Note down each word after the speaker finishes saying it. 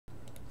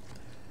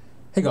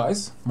Hey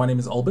guys, my name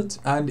is Albert,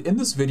 and in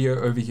this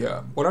video over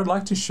here, what I'd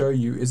like to show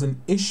you is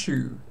an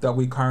issue that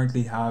we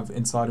currently have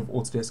inside of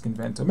Autodesk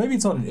Inventor. Maybe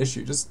it's not an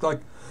issue,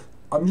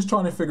 I'm just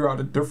trying to figure out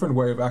a different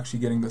way of actually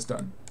getting this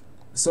done.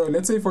 So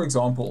let's say, for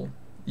example,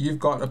 you've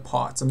got a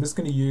part. I'm just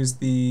going to use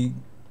the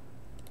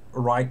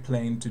right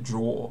plane to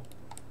draw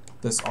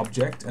this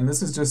object, and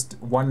this is just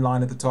one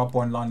line at the top,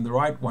 one line on the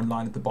right, one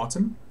line at the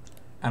bottom.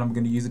 And I'm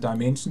going to use a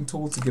dimension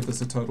tool to give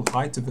this a total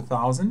height of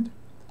 1,000.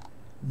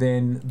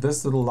 Then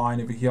this little line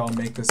over here, I'll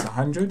make this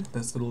 100,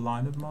 this little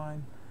line of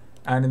mine.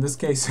 And in this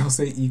case, I'll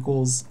say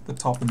equals the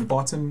top and the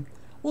bottom.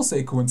 We'll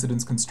say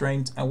coincidence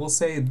constraint, and we'll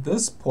say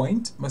this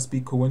point must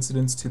be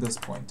coincidence to this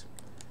point.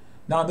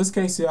 Now in this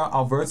case here,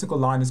 our vertical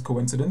line is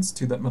coincidence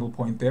to that middle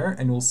point there,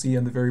 and we'll see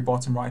in the very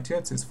bottom right here,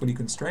 it says fully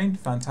constrained.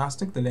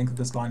 Fantastic. The length of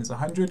this line is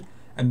 100,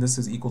 and this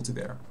is equal to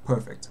there.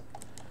 Perfect.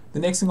 The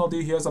next thing I'll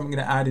do here is I'm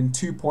going to add in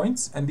 2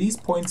 points, and these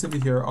points over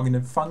here are going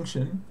to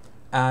function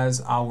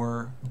as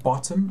our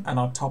bottom and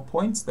our top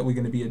points that we're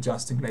going to be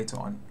adjusting later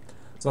on.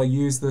 So I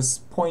use this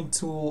point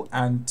tool,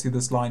 and to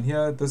this line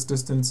here, this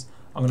distance,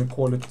 I'm going to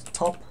call it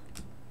top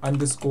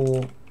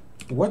underscore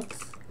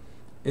width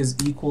is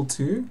equal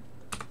to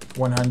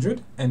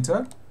 100,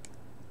 enter.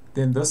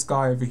 Then this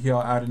guy over here,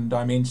 I'll add in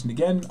dimension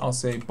again. I'll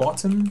say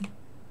bottom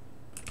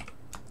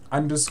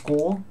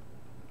underscore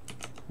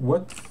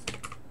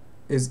width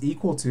is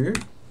equal to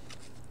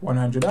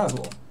 100 as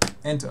well,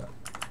 enter.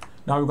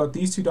 Now we've got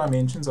these two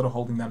dimensions that are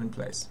holding that in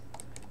place.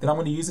 Then I'm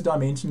going to use the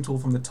dimension tool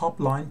from the top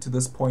line to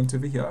this point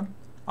over here.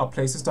 I'll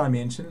place this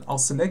dimension. I'll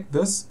select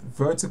this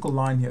vertical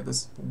line here,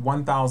 this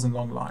 1,000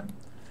 long line.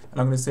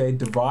 And I'm going to say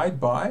divide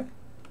by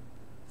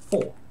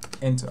 4,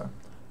 enter.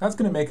 That's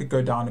going to make it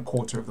go down a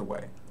quarter of the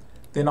way.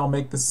 Then I'll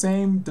make the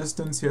same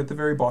distance here at the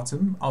very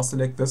bottom. I'll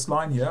select this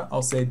line here.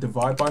 I'll say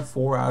divide by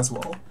 4 as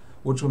well,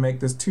 which will make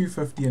this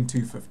 250 and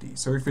 250.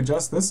 So if we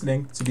adjust this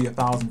length to be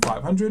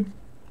 1,500,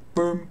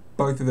 boom,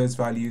 both of those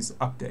values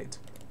update.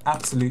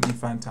 Absolutely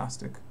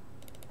fantastic.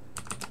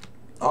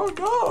 Oh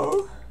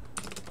no!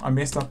 I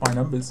messed up my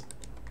numbers.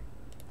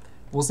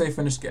 We'll say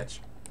finish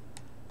sketch.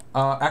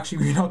 Actually,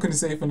 we're not going to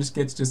say finish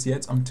sketch just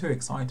yet. I'm too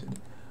excited.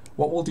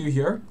 What we'll do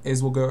here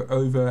is we'll go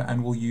over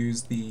and we'll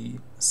use the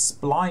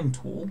Spline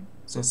tool.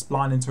 So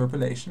Spline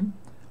interpolation.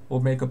 We'll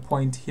make a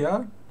point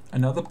here,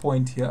 another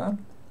point here,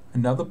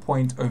 another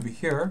point over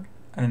here,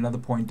 and another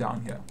point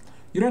down here.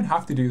 You don't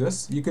have to do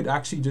this. You could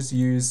actually just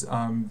use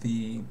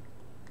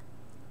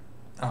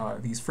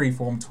these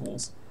freeform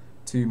tools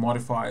to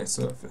modify a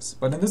surface.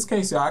 But in this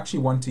case, I actually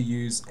want to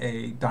use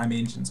a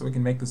dimension, so we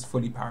can make this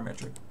fully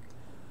parametric.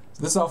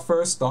 So this is our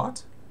first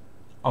start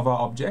of our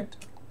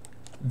object.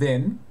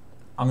 Then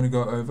I'm going to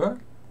go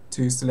over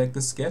to select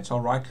the sketch. I'll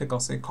right click,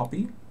 I'll say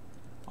copy.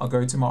 I'll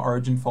go to my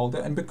origin folder,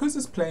 and because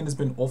this plane has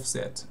been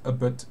offset a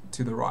bit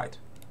to the right.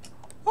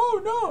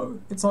 Oh no,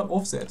 it's not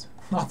offset.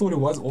 I thought it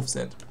was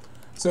offset.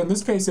 So in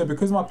this case here,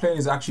 because my plane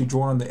is actually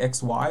drawn on the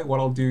XY, what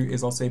I'll do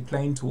is I'll say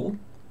plane tool.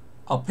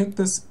 I'll pick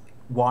this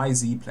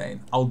YZ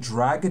plane. I'll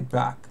drag it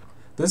back.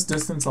 This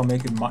distance, I'll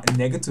make it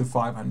negative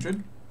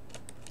 500.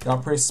 Then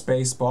I'll press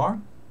space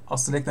bar. I'll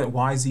select that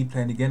YZ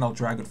plane again. I'll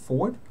drag it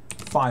forward,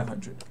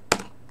 500.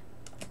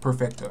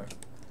 Perfecto.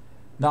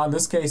 Now in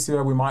this case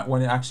here, we might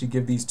want to actually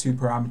give these two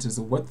parameters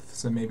a width.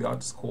 So maybe I'll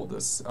just call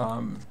this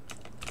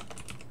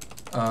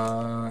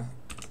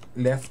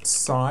left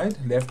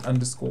side, left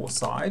underscore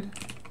side.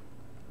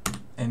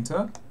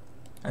 Enter,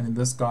 and then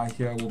this guy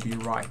here will be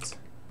right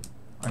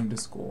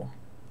underscore.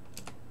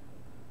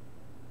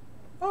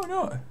 Oh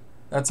no,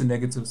 that's a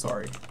negative,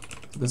 sorry.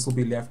 So this will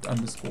be left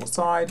underscore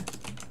side.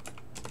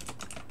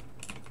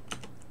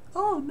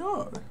 Oh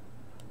no.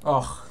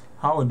 Oh,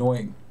 how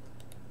annoying.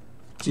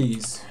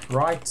 Geez,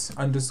 right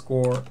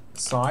underscore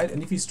side.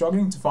 And if you're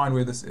struggling to find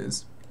where this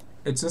is,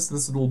 it's just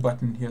this little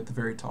button here at the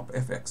very top,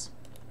 FX.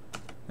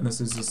 And this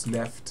is just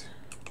left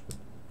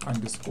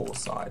underscore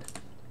side.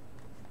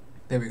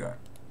 There we go.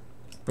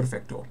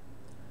 Perfecto.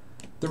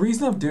 The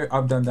reason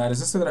I've done that is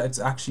just so that it's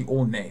actually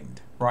all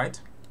named,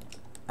 right?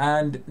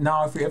 And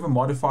now if we ever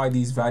modify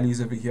these values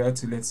over here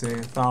to, let's say,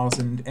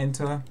 1,000,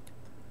 enter,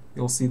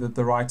 you'll see that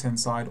the right hand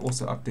side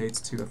also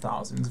updates to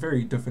 1,000. It's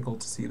very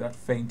difficult to see that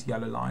faint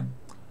yellow line.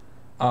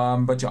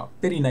 But yeah,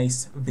 very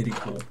nice, very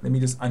cool. Let me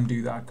just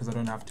undo that because I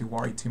don't have to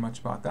worry too much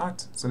about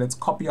that. So let's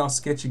copy our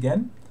sketch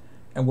again,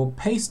 and we'll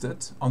paste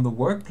it on the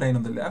work plane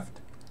on the left,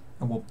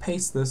 and we'll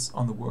paste this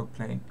on the work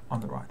plane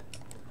on the right.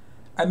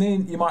 And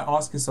then you might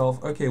ask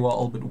yourself, okay, well,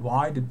 Albert,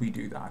 why did we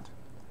do that?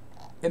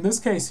 In this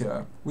case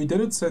here, we did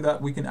it so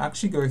that we can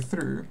actually go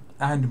through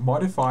and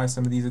modify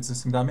some of these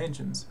existing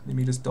dimensions. Let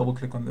me just double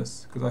click on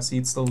this because I see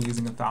it's still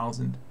using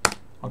 1,000.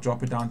 I'll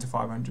drop it down to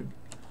 500.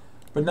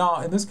 But now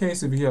in this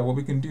case over here, what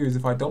we can do is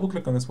if I double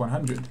click on this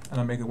 100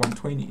 and I make it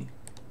 120,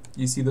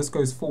 you see this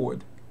goes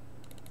forward.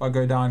 If I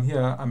go down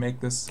here, I make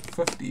this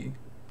 50,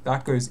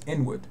 that goes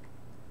inward.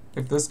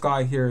 If this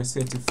guy here is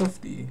set to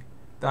 50,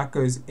 that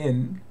goes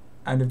in.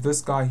 And if this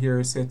guy here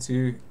is set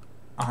to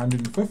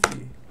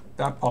 150,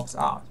 that pops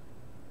out.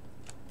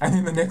 And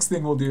then the next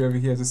thing we'll do over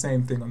here is the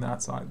same thing on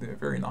that side there.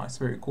 Very nice,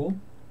 very cool.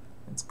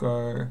 Let's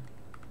go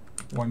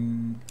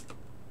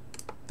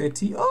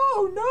 130.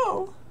 Oh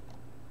no!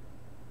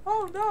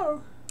 Oh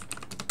no!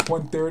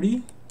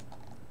 130.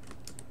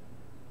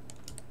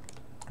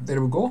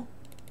 There we go.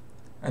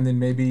 And then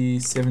maybe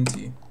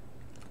 70.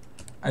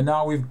 And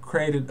now we've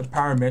created a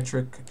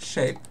parametric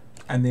shape,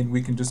 and then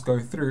we can just go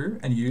through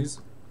and use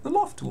the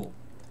loft tool.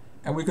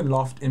 And we can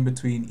loft in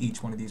between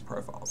each one of these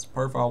profiles.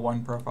 Profile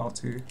 1, profile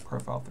 2,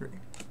 profile 3.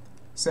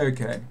 Say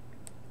okay.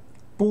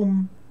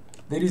 Boom.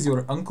 That is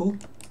your uncle,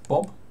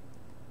 Bob.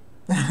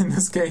 In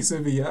this case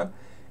over here,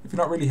 if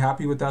you're not really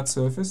happy with that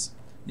surface,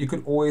 you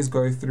could always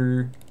go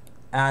through,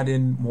 add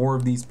in more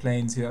of these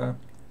planes here.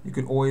 You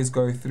could always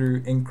go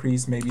through,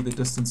 increase maybe the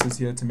distances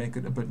here to make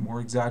it a bit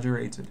more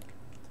exaggerated.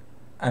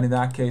 And in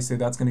that case,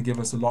 that's going to give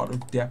us a lot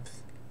of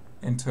depth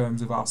in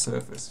terms of our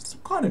surface. It's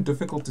kind of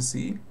difficult to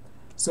see.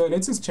 So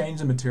let's just change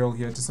the material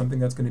here to something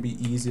that's going to be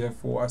easier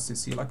for us to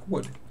see, like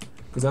wood.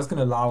 Because that's going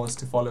to allow us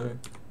to follow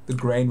the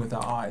grain with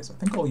our eyes. I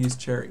think I'll use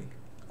cherry.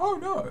 Oh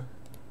no,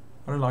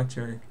 I don't like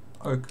cherry.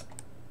 Oak.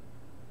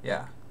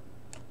 Yeah.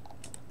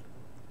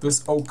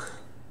 This oak.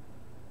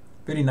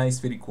 Very nice,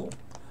 very cool.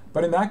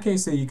 But in that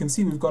case there, you can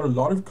see we've got a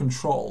lot of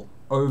control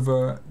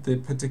over the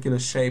particular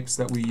shapes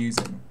that we're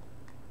using.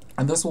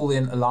 And this will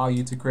then allow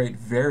you to create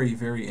very,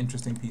 very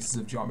interesting pieces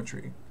of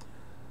geometry.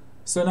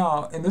 So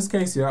now, in this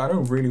case here, I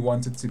don't really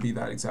want it to be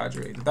that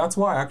exaggerated. That's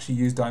why I actually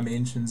use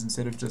dimensions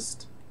instead of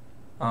just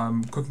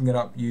cooking it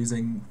up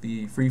using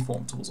the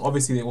Freeform tools.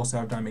 Obviously they also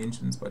have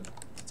dimensions, but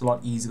it's a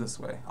lot easier this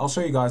way. I'll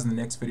show you guys in the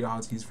next video how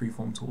to use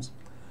Freeform tools.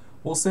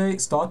 We'll say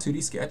start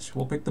 2D sketch,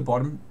 we'll pick the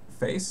bottom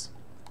face,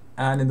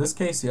 and in this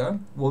case here,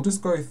 we'll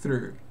just go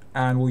through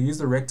and we'll use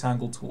the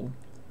rectangle tool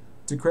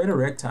to create a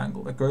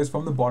rectangle that goes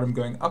from the bottom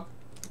going up.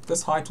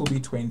 This height will be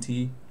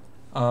 20,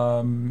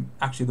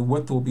 actually the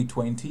width will be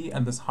 20,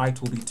 and this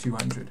height will be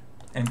 200.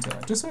 Enter,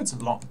 just so it's a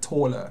lot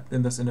taller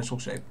than this initial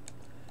shape.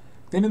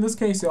 Then in this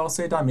case I'll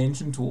say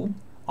dimension tool,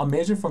 I'll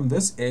measure from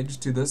this edge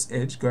to this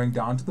edge going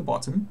down to the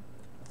bottom.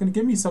 It's going to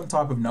give me some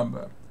type of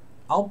number.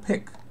 I'll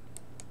pick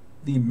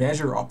the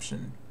measure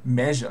option,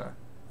 measure,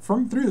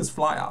 from through this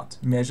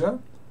flyout, measure,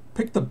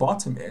 pick the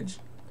bottom edge,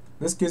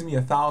 this gives me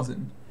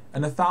 1,000,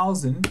 and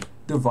 1,000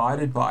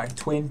 divided by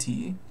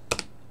 20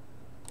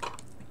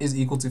 is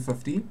equal to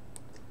 50.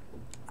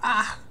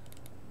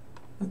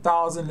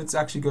 1,000, let's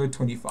actually go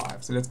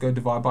 25, so let's go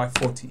divide by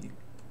 40.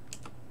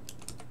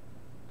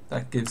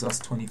 That gives us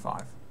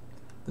 25.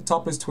 The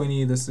top is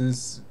 20, this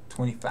is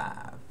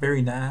 25.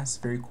 Very nice,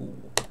 very cool.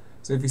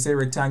 So if you say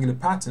rectangular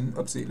pattern,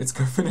 oopsie, let's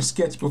go finish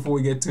sketch before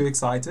we get too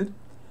excited.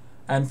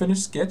 And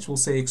finish sketch, we'll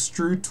say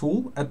extrude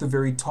tool at the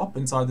very top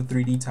inside the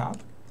 3D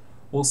tab.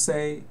 We'll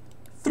say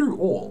through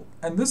all,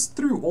 and this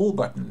through all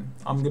button,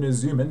 I'm going to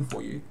zoom in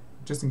for you,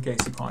 just in case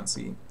you can't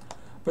see.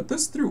 But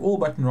this through all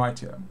button right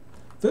here,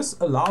 this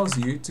allows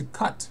you to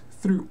cut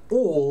through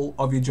all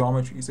of your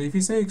geometry. So if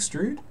you say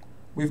extrude,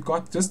 we've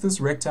got just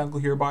this rectangle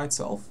here by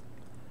itself.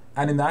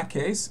 And in that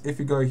case, if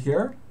you go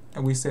here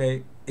and we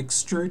say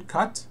extrude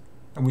cut,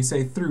 and we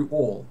say through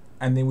all,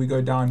 and then we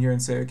go down here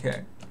and say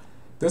okay,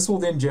 this will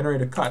then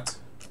generate a cut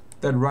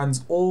that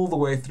runs all the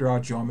way through our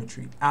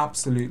geometry.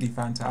 Absolutely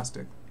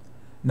fantastic.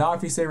 Now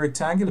if you say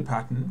rectangular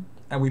pattern,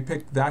 and we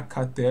pick that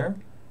cut there,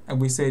 and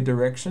we say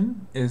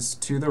direction is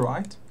to the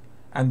right,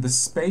 and the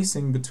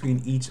spacing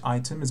between each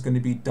item is going to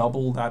be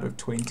double that of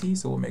 20,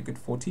 so we'll make it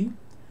 40,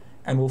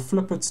 and we'll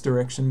flip its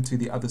direction to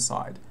the other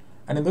side.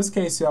 And in this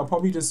case here, I'll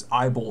probably just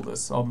eyeball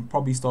this. I'll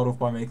probably start off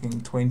by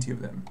making 20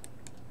 of them.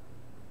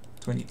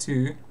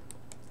 22.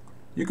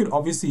 You could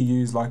obviously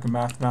use like a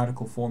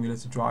mathematical formula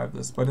to drive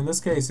this, but in this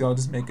case I'll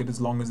just make it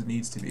as long as it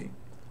needs to be.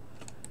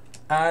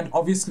 And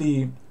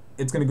obviously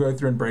it's going to go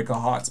through and break our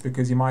hearts,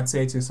 because you might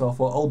say to yourself,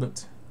 well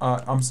Albert,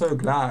 I'm so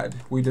glad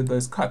we did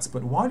those cuts,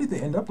 but why did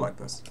they end up like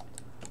this?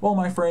 Well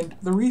my friend,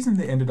 the reason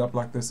they ended up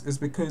like this is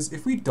because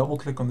if we double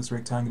click on this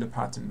rectangular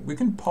pattern, we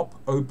can pop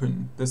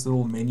open this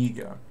little menu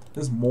here,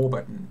 this more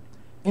button.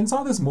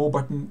 Inside this more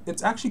button,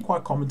 it's actually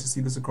quite common to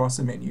see this across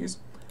the menus,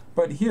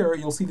 but here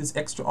you'll see there's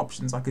extra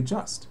options like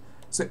adjust.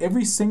 So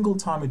every single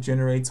time it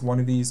generates one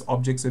of these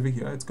objects over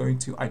here, it's going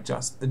to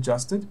adjust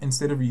it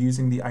instead of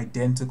using the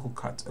identical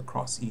cut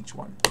across each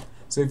one.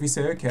 So if you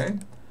say okay,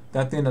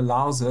 that then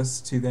allows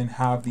us to then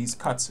have these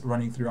cuts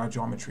running through our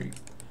geometry.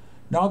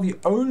 Now the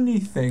only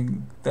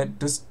thing that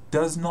just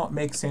does not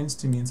make sense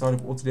to me inside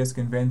of Autodesk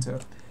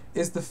Inventor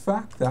is the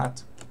fact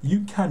that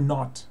you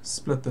cannot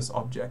split this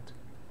object.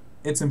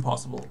 It's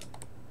impossible.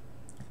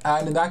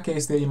 And in that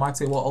case there you might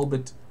say, well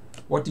Albert,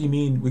 what do you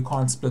mean we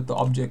can't split the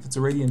object? It's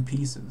already in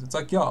pieces. It's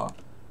like, yeah,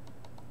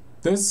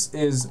 this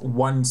is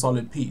one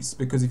solid piece,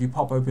 because if you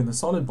pop open the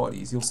solid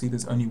bodies, you'll see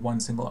there's only one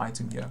single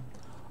item here.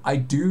 I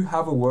do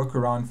have a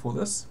workaround for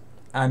this,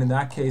 and in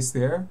that case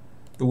there,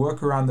 the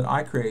workaround that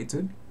I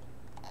created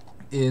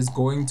is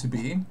going to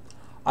be,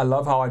 I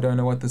love how I don't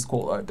know what this is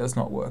called. Oh, it does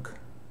not work.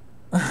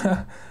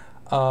 Yeah,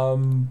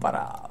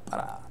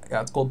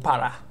 it's called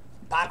para.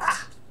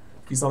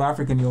 If you're South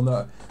African, you'll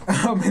know.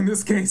 In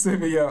this case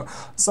over here,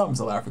 some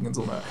South Africans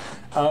will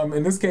know.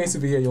 In this case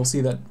over here, you'll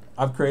see that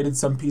I've created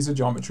some piece of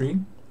geometry,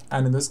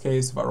 And in this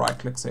case, if I right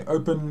click, say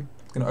open,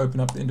 it's going to open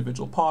up the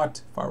individual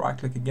part. If I right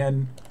click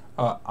again,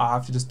 I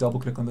have to just double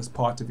click on this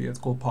part of here. It's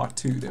called part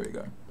 2. There we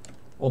go.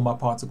 All my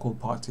parts are called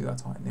part 2.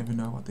 That's why I never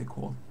know what they're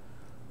called.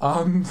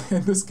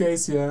 In this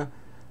case here,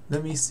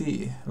 let me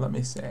see. Let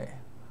me say,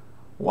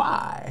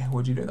 why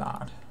would you do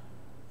that?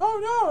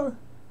 Oh no!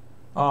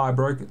 Oh, I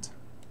broke it.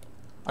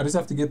 I just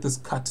have to get this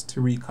cut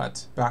to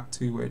recut back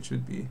to where it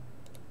should be.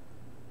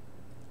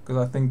 Because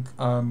I think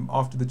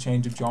after the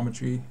change of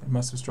geometry, it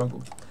must have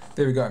struggled.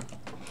 There we go.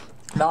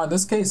 Now in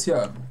this case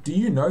here, do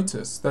you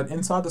notice that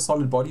inside the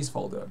solid bodies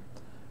folder,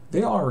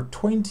 there are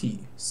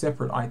 20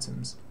 separate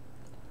items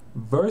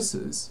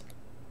versus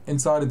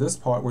inside of this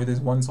part where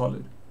there's one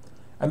solid.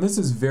 And this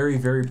is very,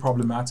 very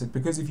problematic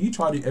because if you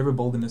try to ever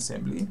build an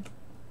assembly,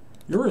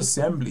 your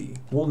assembly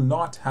will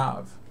not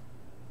have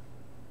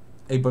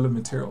a bill of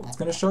material. It's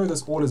going to show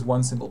this all as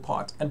one single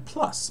part. And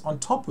plus, on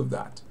top of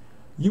that,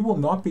 you will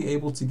not be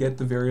able to get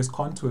the various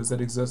contours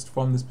that exist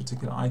from this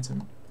particular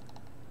item.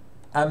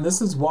 And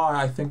this is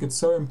why I think it's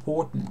so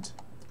important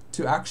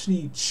to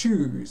actually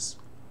choose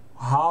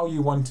how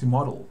you want to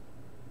model.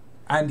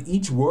 And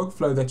each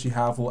workflow that you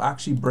have will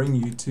actually bring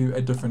you to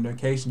a different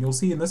location. You'll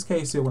see in this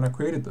case here when I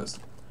created this,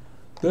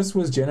 this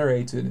was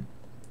generated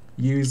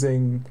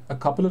using a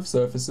couple of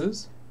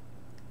surfaces,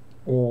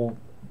 or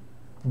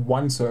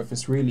one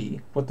surface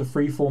really, with the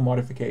freeform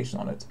modification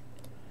on it.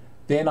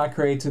 Then I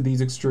created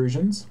these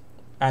extrusions,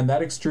 and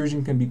that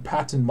extrusion can be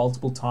patterned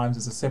multiple times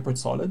as a separate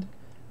solid.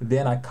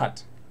 Then I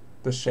cut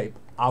the shape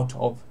out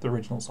of the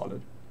original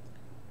solid.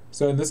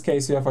 So in this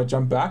case here, if I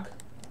jump back,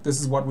 this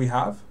is what we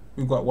have.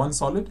 We've got one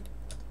solid.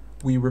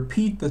 We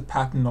repeat the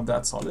pattern of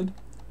that solid.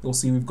 You'll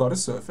see we've got a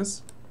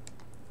surface.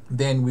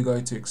 Then we go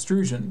to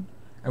extrusion,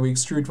 and we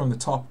extrude from the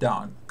top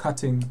down,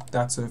 cutting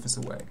that surface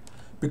away.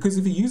 Because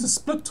if you use a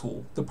split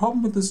tool, the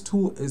problem with this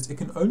tool is it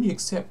can only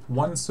accept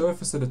one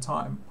surface at a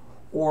time,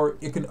 or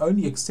it can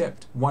only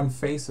accept one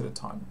face at a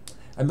time.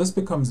 And this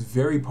becomes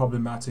very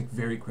problematic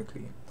very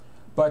quickly.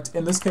 But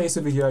in this case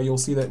over here, you'll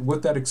see that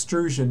with that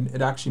extrusion,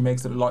 it actually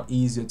makes it a lot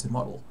easier to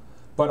model.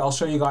 But I'll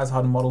show you guys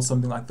how to model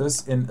something like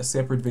this in a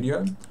separate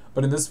video.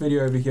 But in this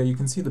video over here, you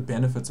can see the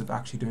benefits of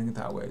actually doing it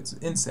that way. It's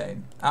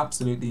insane,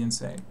 absolutely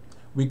insane.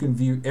 We can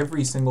view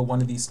every single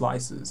one of these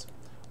slices.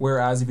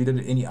 Whereas if you did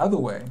it any other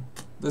way,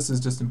 this is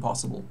just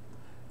impossible.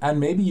 And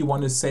maybe you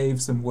want to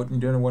save some wood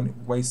and you don't want to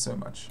waste so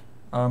much.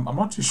 I'm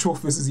not too sure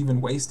if this is even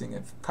wasting,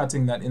 if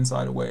cutting that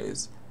inside away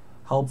is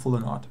helpful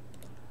or not.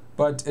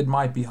 But it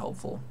might be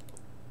helpful.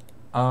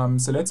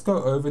 So let's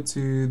go over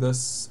to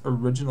this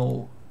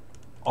original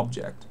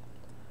object.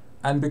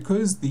 And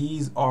because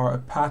these are a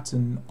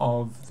pattern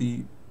of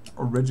the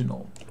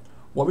original,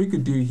 what we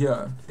could do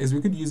here is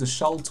we could use a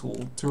shell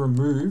tool to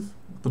remove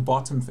the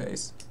bottom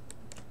face.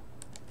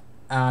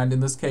 And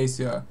in this case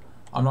here,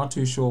 I'm not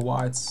too sure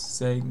why it's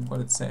saying what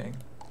it's saying.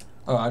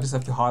 Oh, I just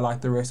have to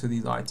highlight the rest of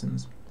these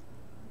items.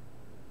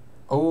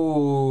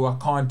 Oh, I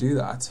can't do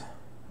that.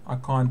 I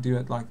can't do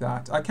it like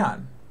that. I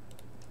can.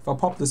 If I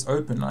pop this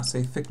open, I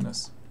say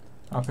thickness.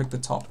 I pick the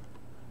top.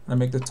 And I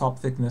make the top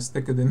thickness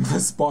thicker than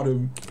this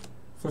bottom.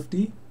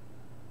 50?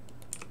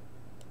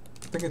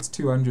 I think it's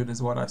 200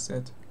 is what I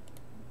said.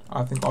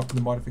 I think after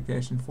the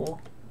modification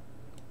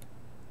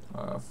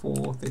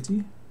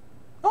 430.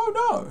 Oh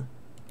no!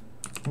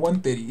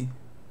 130.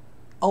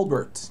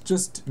 Albert,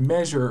 just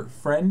measure,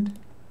 friend,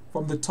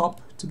 from the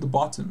top to the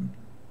bottom.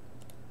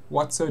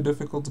 What's so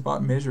difficult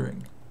about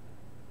measuring?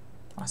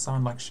 I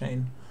sound like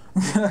Shane.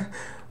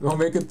 We'll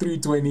make it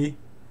 320.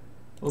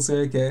 We'll say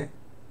okay.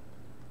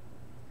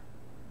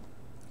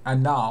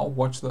 And now,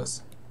 watch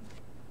this.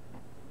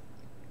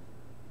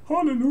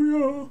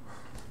 Hallelujah!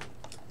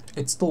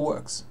 It still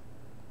works.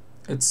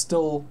 It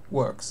still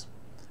works.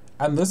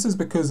 And this is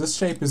because this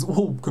shape is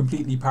all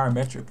completely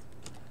parametric.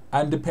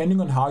 And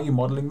depending on how you're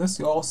modeling this,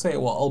 you'll all say,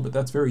 well, Albert,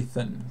 that's very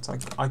thin. It's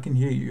like, I can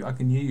hear you. I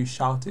can hear you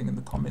shouting in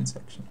the comment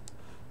section.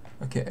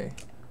 Okay,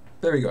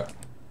 there we go.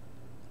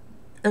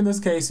 In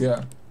this case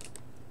here,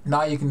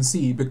 now you can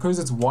see, because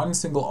it's one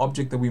single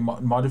object that we're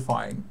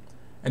modifying,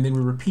 and then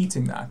we're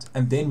repeating that,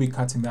 and then we're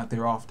cutting that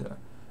thereafter,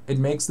 it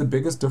makes the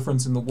biggest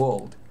difference in the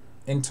world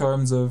in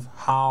terms of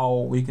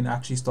how we can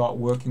actually start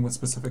working with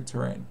specific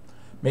terrain.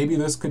 Maybe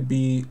this could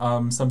be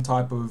some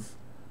type of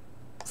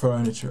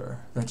furniture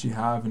that you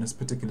have in this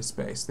particular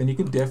space. Then you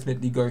could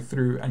definitely go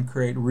through and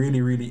create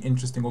really, really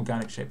interesting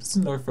organic shapes. This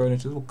is no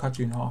furniture, it will cut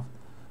you in half.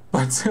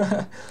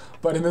 But,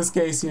 but in this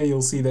case here,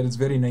 you'll see that it's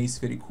very nice,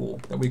 very cool,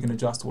 that we can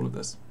adjust all of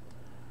this.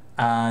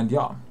 And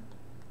yeah,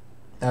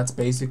 that's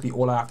basically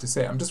all I have to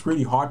say. I'm just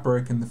really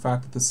heartbroken the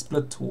fact that the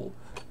split tool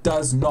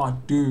does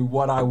not do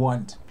what I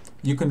want.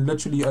 You can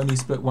literally only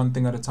split one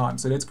thing at a time.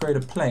 So let's create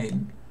a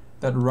plane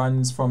that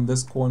runs from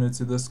this corner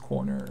to this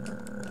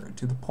corner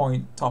to the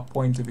top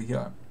point over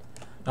here.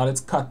 Now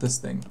let's cut this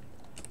thing.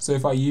 So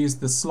if I use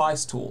the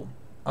slice tool,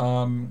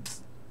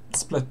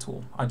 split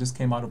tool, I just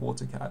came out of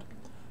AutoCAD.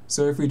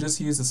 So if we just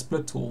use the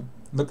split tool,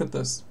 look at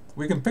this.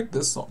 We can pick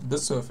this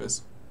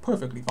surface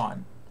perfectly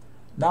fine.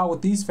 Now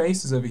with these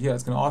faces over here,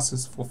 it's going to ask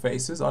us for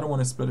faces. I don't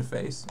want to split a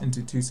face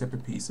into two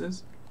separate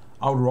pieces.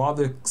 I would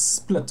rather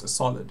split a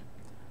solid.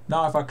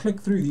 Now if I click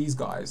through these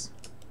guys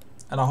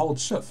and I hold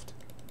shift,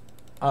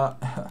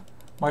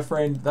 my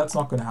friend, that's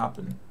not going to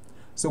happen.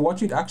 So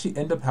what you'd actually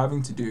end up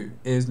having to do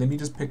is, let me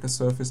just pick a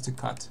surface to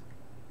cut.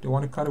 Do I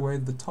want to cut away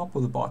the top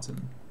or the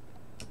bottom?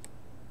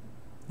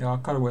 Yeah, I'll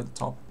cut away the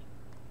top.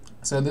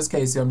 So in this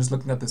case here, I'm just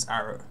looking at this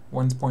arrow.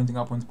 One's pointing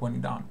up, one's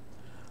pointing down.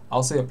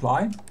 I'll say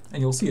apply,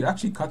 and you'll see it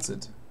actually cuts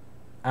it.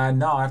 And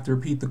now I have to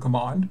repeat the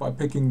command by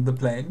picking the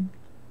plane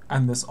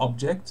and this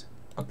object,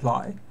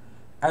 apply.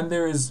 And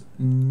there is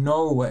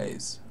no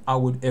ways I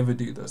would ever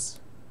do this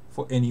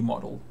for any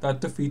model.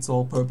 That defeats the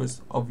whole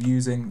purpose of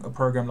using a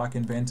program like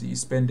Inventor. You're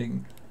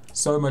spending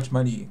so much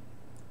money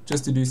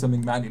just to do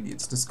something manually.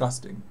 It's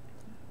disgusting.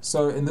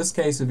 So in this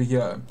case over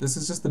here, this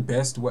is just the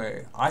best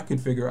way I could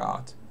figure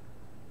out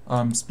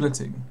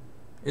splitting,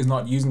 is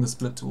not using the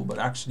split tool, but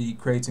actually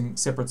creating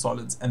separate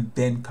solids and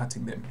then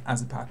cutting them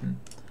as a pattern.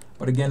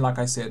 But again, like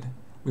I said,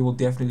 we will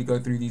definitely go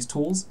through these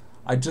tools.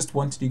 I just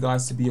wanted you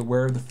guys to be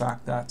aware of the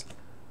fact that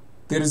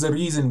there is a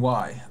reason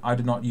why I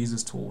did not use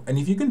this tool. And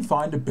if you can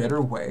find a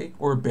better way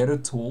or a better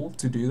tool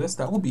to do this,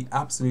 that will be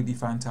absolutely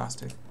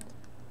fantastic.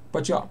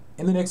 But yeah,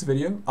 in the next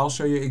video, I'll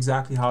show you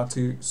exactly how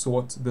to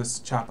sort this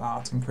chap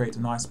out and create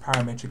a nice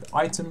parametric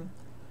item.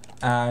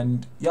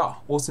 And yeah,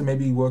 also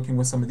maybe working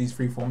with some of these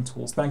freeform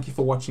tools. Thank you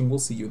for watching. We'll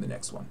see you in the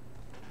next one.